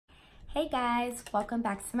Hey guys, welcome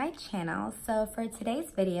back to my channel. So for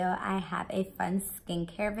today's video, I have a fun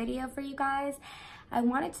skincare video for you guys. I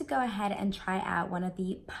wanted to go ahead and try out one of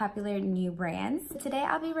the popular new brands. Today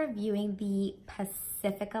I'll be reviewing the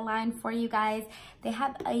Pacifica line for you guys. They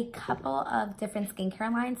have a couple of different skincare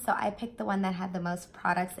lines, so I picked the one that had the most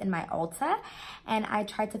products in my Ulta, and I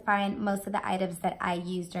tried to find most of the items that I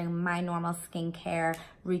use during my normal skincare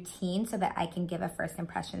routine so that I can give a first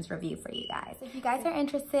impressions review for you guys. If you guys are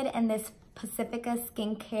interested in this Pacifica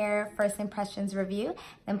skincare first impressions review,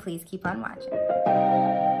 then please keep on watching.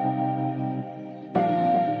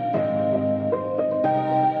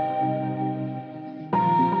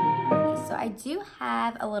 I do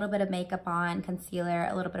have a little bit of makeup on, concealer,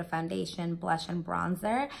 a little bit of foundation, blush and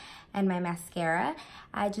bronzer, and my mascara.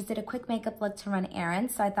 I just did a quick makeup look to run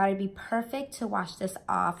errands, so I thought it'd be perfect to wash this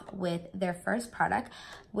off with their first product,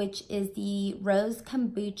 which is the Rose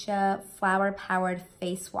Kombucha Flower Powered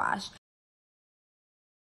Face Wash.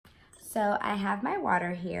 So I have my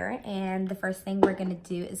water here, and the first thing we're gonna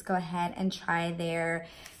do is go ahead and try their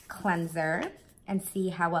cleanser and see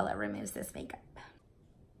how well it removes this makeup.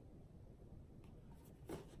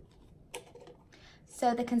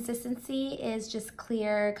 So the consistency is just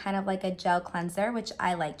clear, kind of like a gel cleanser, which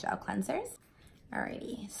I like gel cleansers.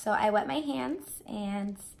 Alrighty, so I wet my hands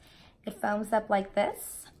and it foams up like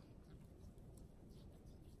this.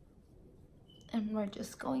 And we're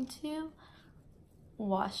just going to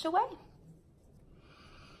wash away.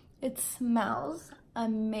 It smells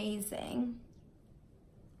amazing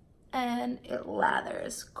and it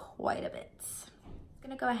lathers quite a bit. I'm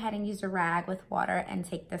gonna go ahead and use a rag with water and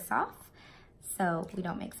take this off so we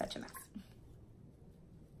don't make such a mess.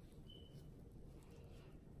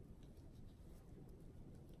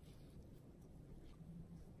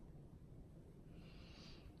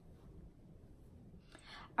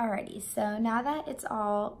 Alrighty, so now that it's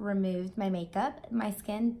all removed, my makeup, my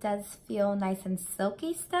skin does feel nice and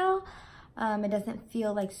silky still. It doesn't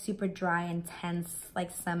feel like super dry and tense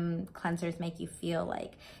like some cleansers make you feel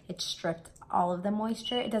like it stripped all of the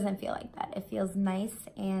moisture. It doesn't feel like that. It feels nice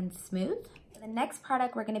and smooth. The next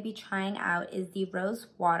product we're going to be trying out is the Rose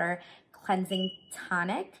Water Cleansing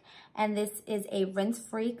Tonic, and this is a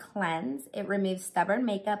rinse-free cleanse. It removes stubborn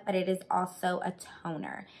makeup, but it is also a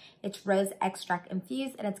toner. It's rose extract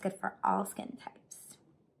infused, and it's good for all skin types.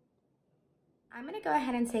 I'm going to go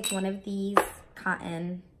ahead and take one of these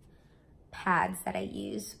cotton pads that I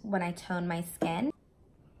use when I tone my skin.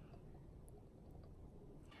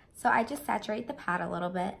 So I just saturate the pad a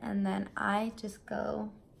little bit, and then I just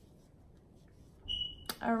go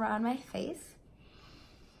around my face.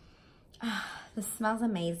 This smells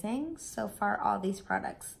amazing. So far, all these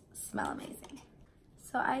products smell amazing.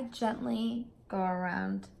 So I gently go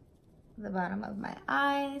around the bottom of my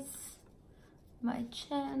eyes, my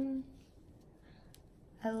chin.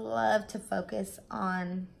 I love to focus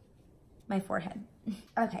on my forehead.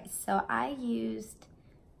 Okay, so I used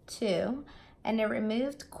two, and it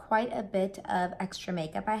removed quite a bit of extra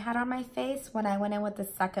makeup I had on my face. When I went in with the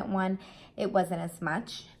second one, it wasn't as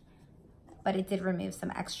much, but it did remove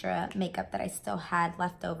some extra makeup that I still had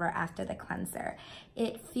left over after the cleanser.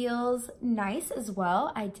 It feels nice as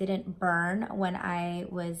well. I didn't burn when I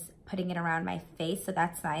was putting it around my face, so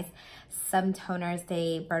that's nice. Some toners,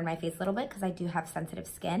 they burn my face a little bit because I do have sensitive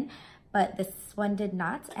skin, but this one did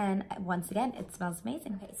not, and once again, it smells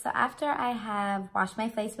amazing. Okay, so after I have washed my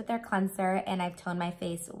face with their cleanser and I've toned my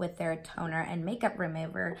face with their toner and makeup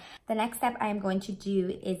remover, the next step I am going to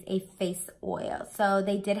do is a face oil. So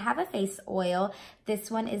they did have a face oil.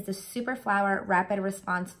 This one is the Super Flower Rapid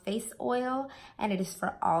Response Face Oil, and it is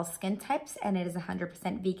for all skin types, and it is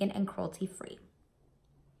 100% vegan and cruelty-free.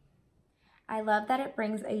 I love that it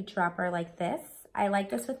brings a dropper like this. I like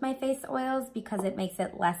this with my face oils because it makes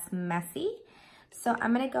it less messy. So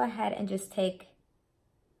I'm gonna go ahead and just take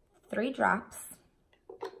 3 drops,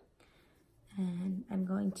 and I'm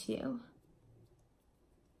going to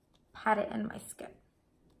pat it in my skin.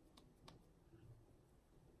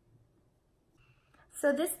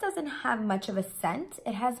 So this doesn't have much of a scent.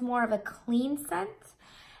 It has more of a clean scent,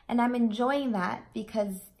 and I'm enjoying that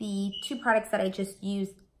because the 2 products that I just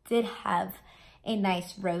used did have a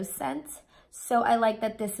nice rose scent. So I like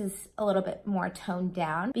that this is a little bit more toned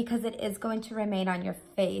down because it is going to remain on your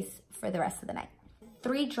face for the rest of the night.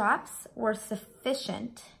 3 drops were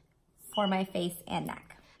sufficient for my face and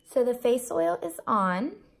neck. So the face oil is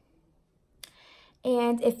on,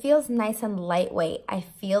 and it feels nice and lightweight. I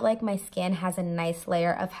feel like my skin has a nice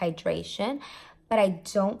layer of hydration, but I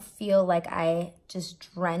don't feel like I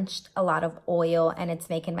just drenched a lot of oil and it's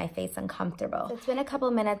making my face uncomfortable. So it's been a couple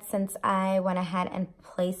of minutes since I went ahead and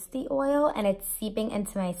placed the oil, and it's seeping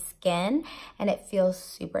into my skin and it feels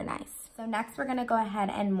super nice. So next we're gonna go ahead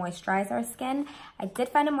and moisturize our skin. I did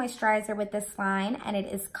find a moisturizer with this line, and it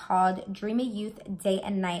is called Dreamy Youth Day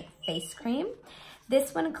and Night Face Cream.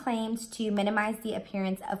 This one claims to minimize the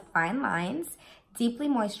appearance of fine lines, deeply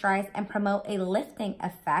moisturize, and promote a lifting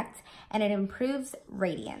effect, and it improves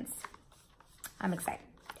radiance. I'm excited.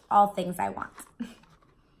 All things I want.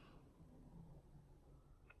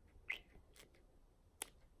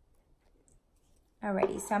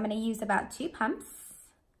 Alrighty, so I'm gonna use about 2 pumps.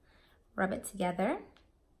 Rub it together.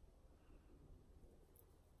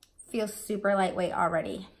 Feels super lightweight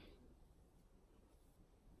already.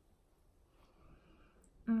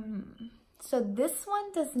 So this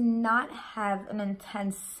one does not have an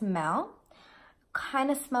intense smell.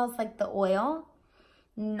 Kind of smells like the oil.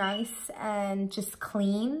 Nice and just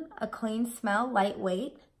clean. A clean smell,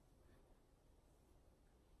 lightweight.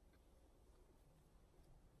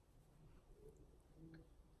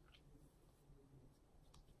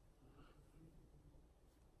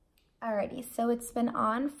 Alrighty, so it's been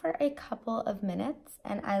on for a couple of minutes,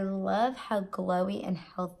 and I love how glowy and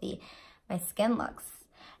healthy my skin looks.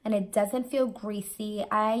 And it doesn't feel greasy.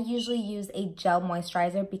 I usually use a gel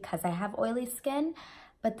moisturizer because I have oily skin,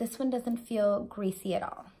 but this one doesn't feel greasy at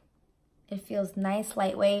all. It feels nice,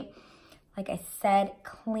 lightweight. Like I said,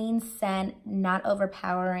 clean scent, not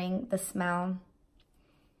overpowering the smell.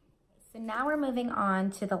 So now we're moving on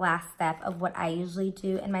to the last step of what I usually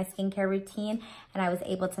do in my skincare routine, and I was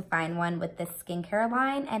able to find one with this skincare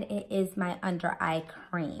line, and it is my under eye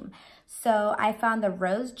cream. So I found the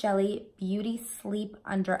Rose Jelly Beauty Sleep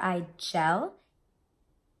Under Eye Gel.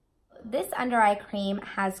 This under eye cream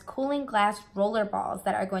has cooling glass roller balls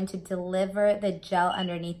that are going to deliver the gel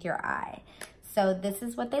underneath your eye. So this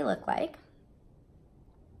is what they look like.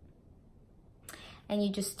 And you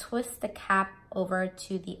just twist the cap over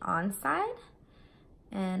to the on side,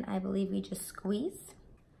 and I believe we just squeeze.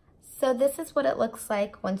 So this is what it looks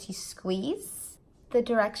like once you squeeze. The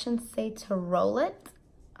directions say to roll it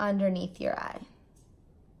underneath your eye.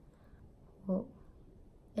 Ooh,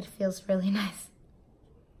 it feels really nice.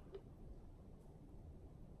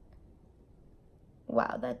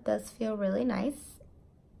 Wow, that does feel really nice.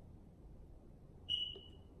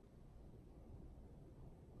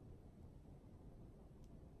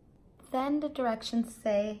 Then the directions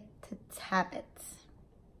say to tap it.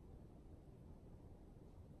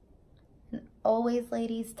 And always,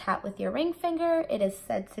 ladies, tap with your ring finger. It is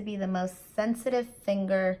said to be the most sensitive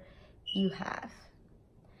finger you have.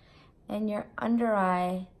 And your under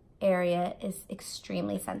eye area is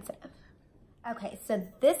extremely sensitive. Okay, so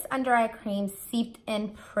this under eye cream seeped in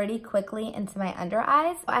pretty quickly into my under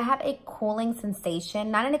eyes. I have a cooling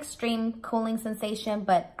sensation, not an extreme cooling sensation,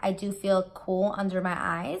 but I do feel cool under my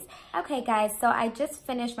eyes. Okay guys, so I just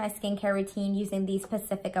finished my skincare routine using these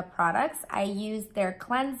Pacifica products. I used their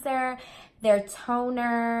cleanser, their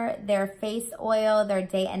toner, their face oil, their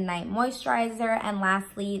day and night moisturizer, and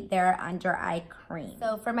lastly, their under eye cream.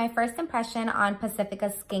 So for my first impression on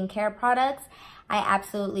Pacifica skincare products, I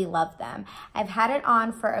absolutely love them. I've had it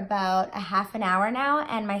on for about a half an hour now,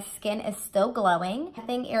 and my skin is still glowing.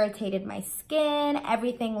 Nothing irritated my skin.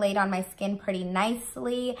 Everything laid on my skin pretty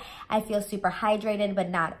nicely. I feel super hydrated but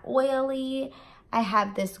not oily. I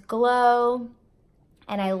have this glow,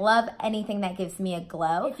 and I love anything that gives me a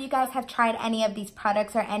glow. If you guys have tried any of these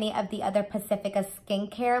products or any of the other Pacifica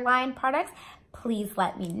skincare line products, please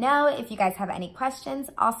let me know. If you guys have any questions,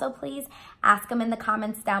 also please ask them in the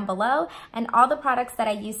comments down below. And all the products that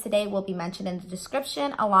I used today will be mentioned in the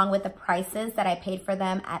description, along with the prices that I paid for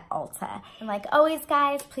them at Ulta. And like always,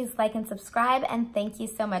 guys, please like and subscribe, and thank you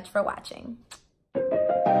so much for watching.